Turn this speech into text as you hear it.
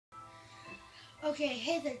Okay,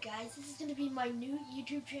 hey there guys. This is going to be my new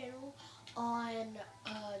YouTube channel on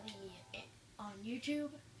on YouTube.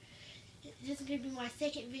 This is going to be my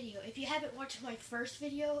second video. If you haven't watched my first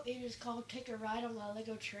video, it is called Take a Ride on the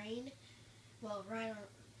Lego Train. Well, ride on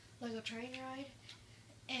Lego Train ride.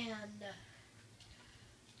 And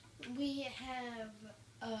we have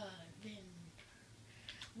been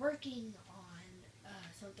working on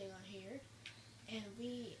something on here, and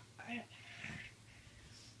we've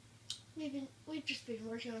just been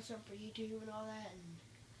working on something for YouTube and all that, and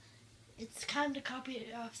it's kind of copied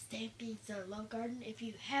off Stampy's Love Garden. If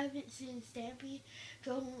you haven't seen Stampy,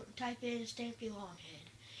 go type in Stampy Longhead.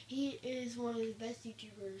 He is one of the best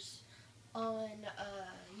YouTubers on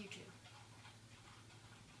YouTube.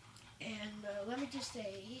 And let me just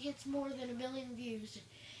say, he gets more than 1 million views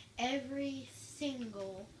every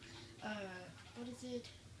single,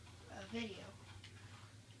 video.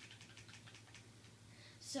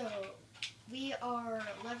 So, we are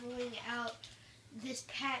leveling out this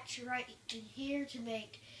patch right in here to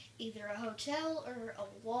make either a hotel or a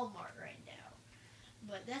Walmart right now.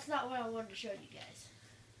 But that's not what I wanted to show you guys.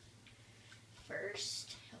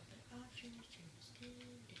 First, help it options.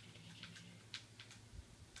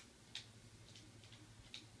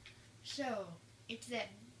 So, it's that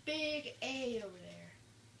big A over there.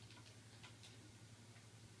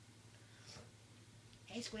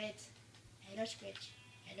 Hey squids. Hello squids.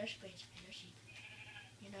 Hello squids. Hello sheep.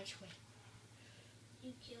 You're not a squid.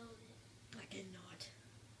 You killed it. I did not.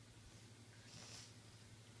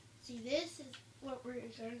 See, this is what we're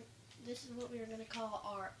going to call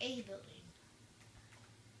our A building.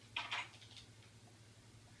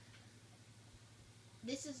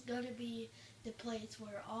 This is going to be the place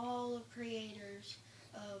where all of creators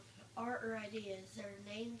of art or ideas, their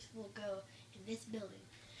names will go in this building.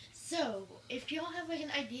 So, if y'all have like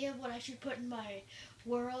an idea of what I should put in my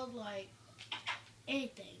world, like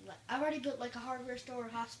anything, like I've already built like a hardware store,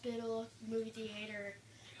 hospital, movie theater,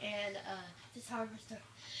 and this hardware store.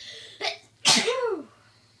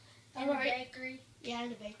 And a bakery. Yeah,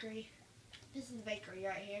 and a bakery. This is the bakery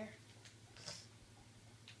right here.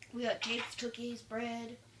 We got cakes, cookies,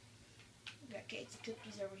 bread. We got cakes and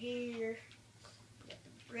cookies over here. We got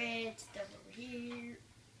the bread stuff over here.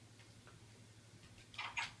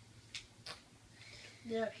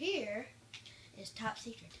 Then up here is top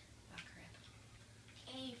secret. Oh crap.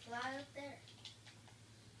 And you fly up there.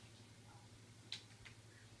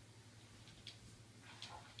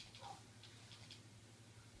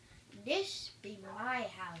 This be my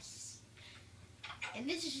house. And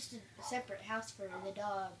this is just a separate house for the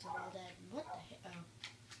dogs and all that. What the heck?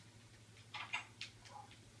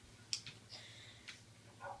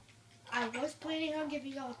 Oh. I was planning on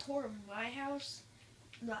giving y'all a tour of my house.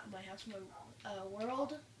 Not my house, my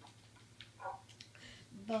world.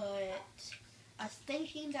 But I was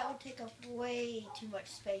thinking that would take up way too much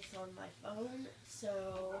space on my phone.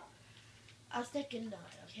 So I was thinking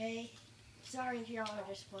not, okay? Sorry if y'all are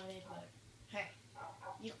disappointed, but hey,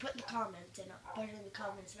 you can put in the comments and I'll put it in the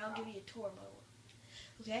comments and I'll give you a tour of my world.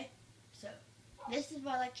 Okay? So, this is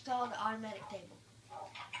what I like to call the automatic table.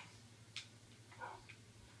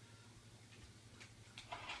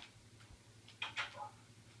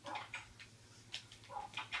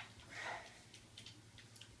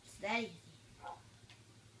 It's that easy.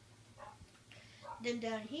 Then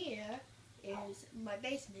down here is my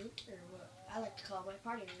basement, or what I like to call my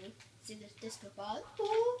party room. See this disco ball?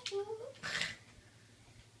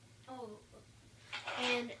 Oh.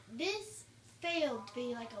 And this failed to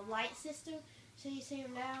be like a light system. So you see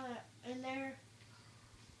them now in there.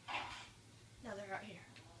 Now they're right here.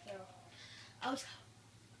 So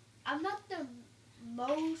I'm not the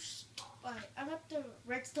most, I'm not the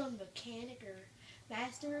redstone mechanic or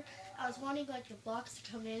master. I was wanting like the blocks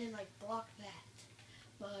to come in and like block that.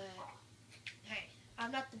 But hey,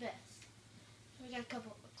 I'm not the best. We got a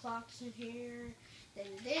couple of clocks in here. Then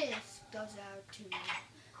this goes out to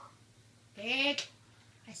Big.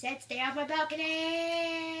 I said stay off my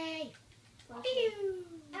balcony.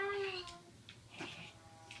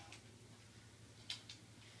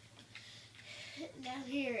 Down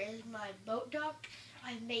here is my boat dock.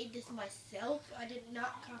 I made this myself. I did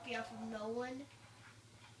not copy off of no one.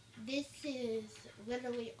 This is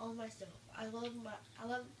literally all myself. I love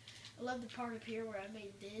the part up here where I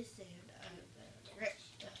made this and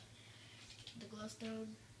the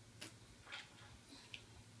glowstone.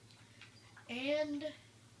 And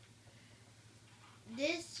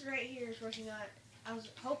this right here is working on. I was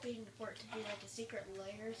hoping for it to be like a secret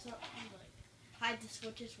layer or something, like hide the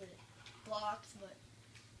switches with blocks, but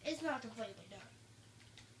it's not completely done.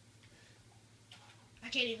 I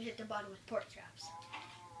can't even hit the bottom with pork chops.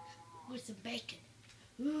 with some bacon.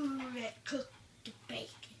 Ooh, that cooked bacon.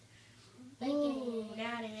 Bacon. Ooh,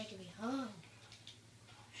 now they're making me hungry.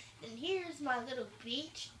 And here's my little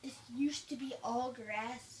beach. This used to be all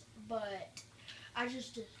grass, but I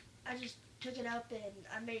just took it up and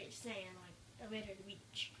I made it sand. Like I made it a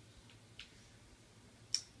beach.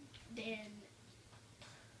 Then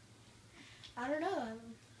I don't know. I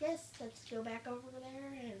guess let's go back over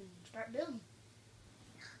there and start building.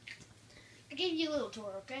 I gave you a little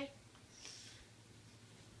tour, okay?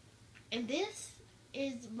 And this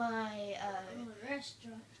is my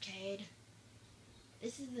Restaurant. Cade.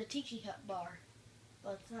 This is the Tiki Hut bar.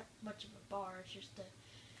 Well, it's not much of a bar. It's just a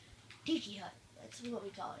Tiki Hut. That's what we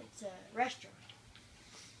call it. It's a restaurant.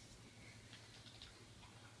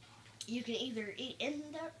 You can either eat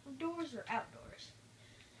indoors or outdoors.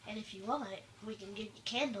 And if you want, we can give you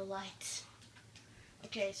candle lights.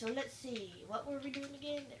 Okay, so let's see. What were we doing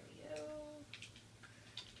again? There we go.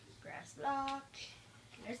 Grass block.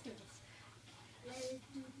 Let's do this. Let's do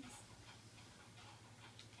this.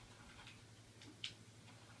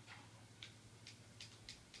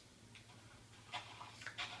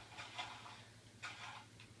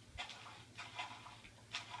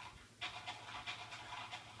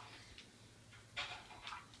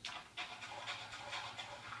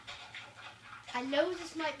 I know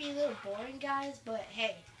this might be a little boring, guys, but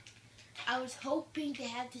hey, I was hoping to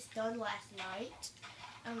have this done last night.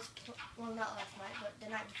 Well, not last night, but the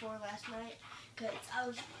night before last night, because I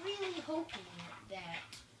was really hoping that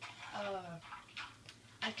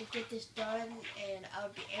I could get this done and I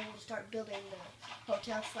would be able to start building the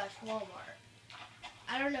hotel / Walmart.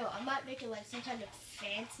 I don't know, I might make it like some kind of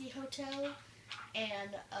fancy hotel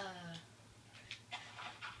and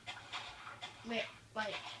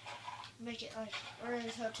make it like we're in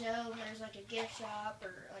this hotel and there's like a gift shop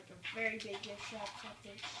or like a very big gift shop or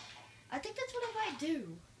something. I think that's what I might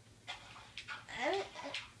do.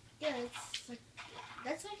 Yeah,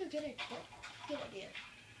 that's like a good idea.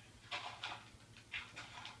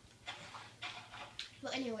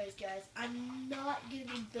 Well, anyways, guys, I'm not gonna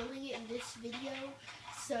be building it in this video,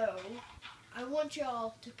 so I want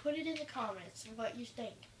y'all to put it in the comments what you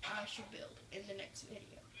think I should build in the next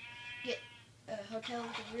video. Get a hotel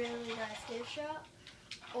with a really nice gift shop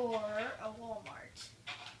or a Walmart.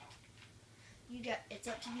 It's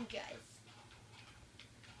up to you guys.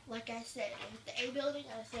 Like I said, with the A building,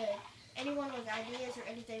 I said anyone with ideas or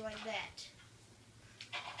anything like that,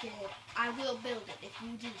 I will build it if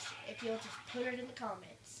you'll just put it in the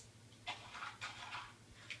comments.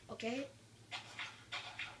 Okay?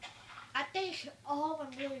 I think all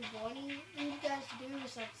I'm really wanting you guys to do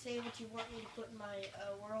is like say what you want me to put in my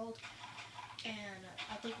world, and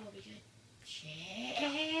I think we'll be good.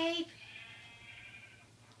 Shape.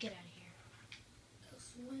 Get out of here. Go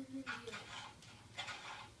swim in the ocean.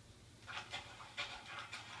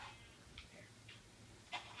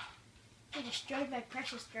 They destroyed my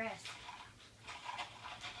precious grass.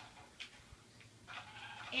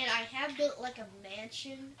 And I have built like a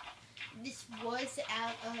mansion. This was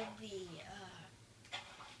out of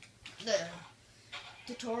the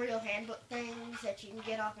tutorial handbook things that you can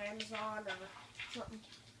get off Amazon or something.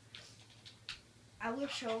 I will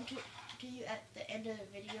show them to you at the end of the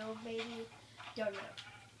video, maybe. Don't know.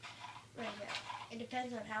 Right now. It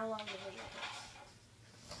depends on how long the video takes.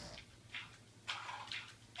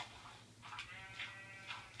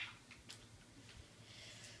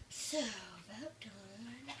 So, about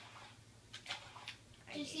done.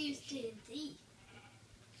 Just use TNT.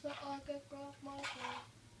 So I could grab my phone.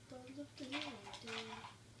 Don't look to me.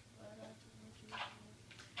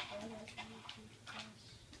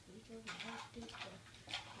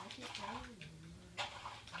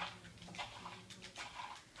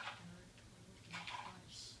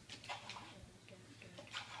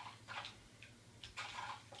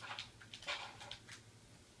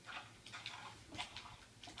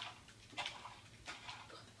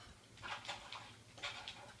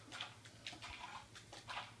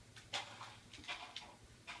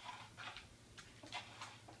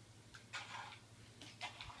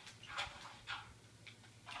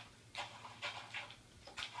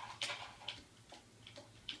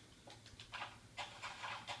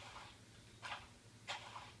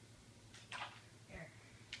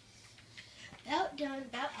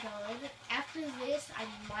 About done. After this, I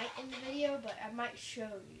might end the video, but I might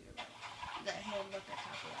show you the handbook I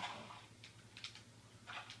copied off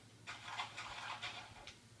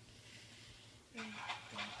of.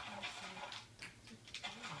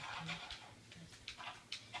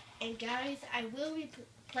 And guys, I will be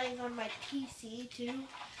playing on my PC too.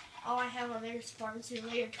 All I have on there is Farm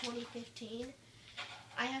Simulator 2015.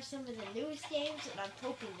 I have some of the newest games, and I'm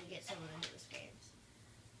hoping to get some of the newest games.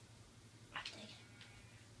 I think.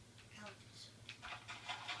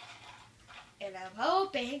 And I'm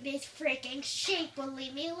hoping this freaking sheep will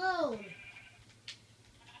leave me alone.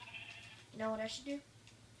 You know what I should do?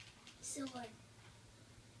 So what?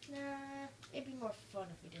 Nah, it'd be more fun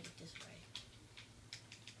if we did it this way.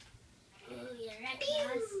 Oh, you're right,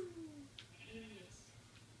 guys. Yes.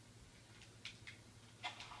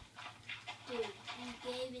 Dude, you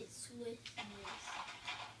gave it swiftness.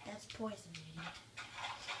 That's poison, idiot.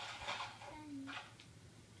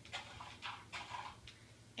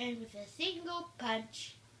 And with a single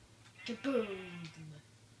punch, kaboom!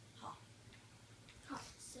 Hot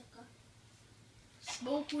sucker.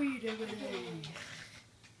 Smoke weed every day.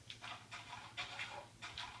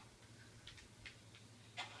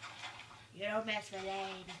 You don't mess with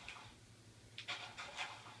Lane.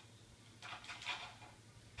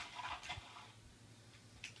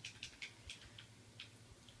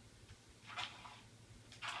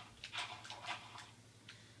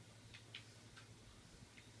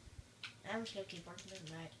 I'm just gonna keep working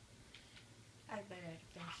tonight. I better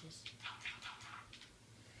finish this.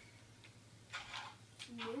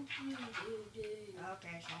 Smoke weed every day.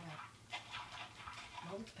 Okay, shut up.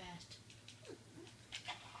 Moments passed.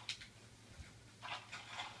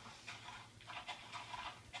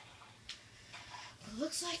 Well,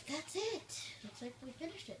 looks like that's it. Looks like we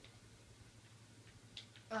finished it.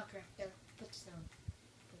 Oh crap, gotta put the stone.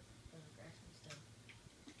 Put the grass in the stone.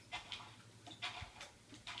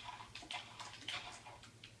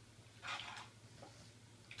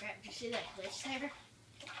 Crap, did you see that glitch there?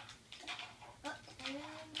 Oh, I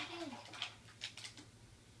learned again.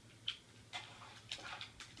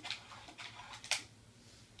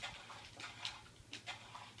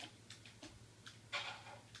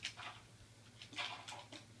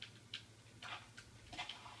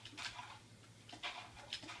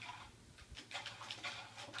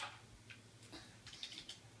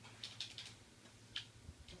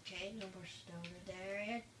 Okay, no more stone in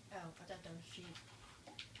there. Oh, I thought that was sheep.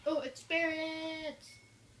 Oh, it's spirits!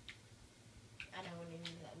 I don't even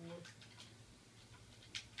know that wood.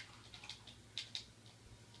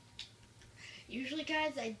 Usually,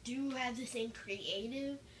 guys, I do have this in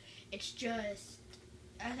creative. It's just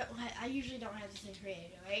I usually don't have this in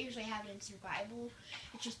creative. I usually have it in survival.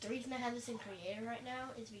 It's just the reason I have this in creative right now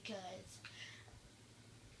is because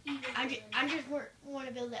I just want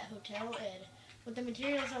to build that hotel, and with the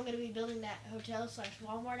materials I'm going to be building that hotel /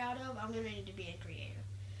 Walmart out of, I'm going to need to be in creative.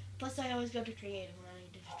 Plus, I always go to creative when I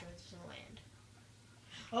need to destroy some land.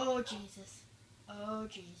 Oh, Jesus. Oh,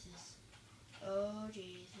 Jesus. Oh,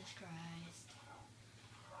 Jesus Christ.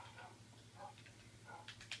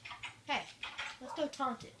 Hey, let's go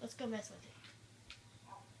taunt it. Let's go mess with it.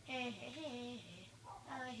 Hey, hey, hey, hey.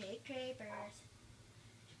 I hate creepers.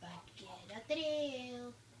 If I could get out the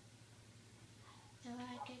deal, so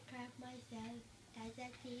I could craft myself. That's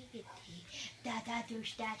a tickety. Da da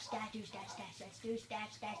douche dash dash douche dash dash dash douche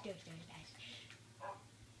dash dash douche dash dash.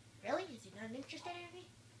 Really? Is he not interested in me?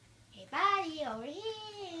 Hey, buddy, over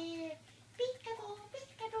here. Peekaboo,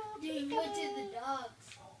 peekaboo, Dude, peekaboo. we went to the dogs.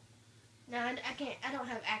 No, I can't. I don't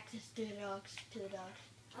have access to the dogs.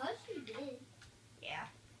 I wish you did. Yeah.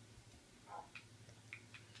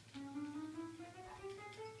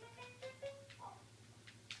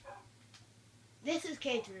 This is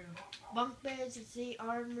Kate's room. Bunk beds and sea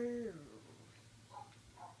armor.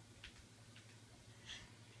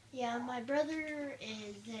 Yeah, my brother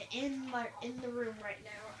is in the room right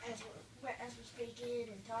now as we're speaking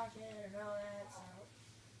and talking and all that. So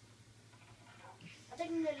I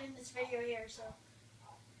think I'm gonna end this video here. So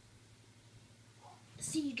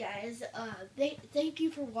see you guys. Thank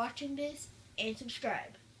you for watching this and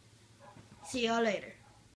subscribe. See y'all later.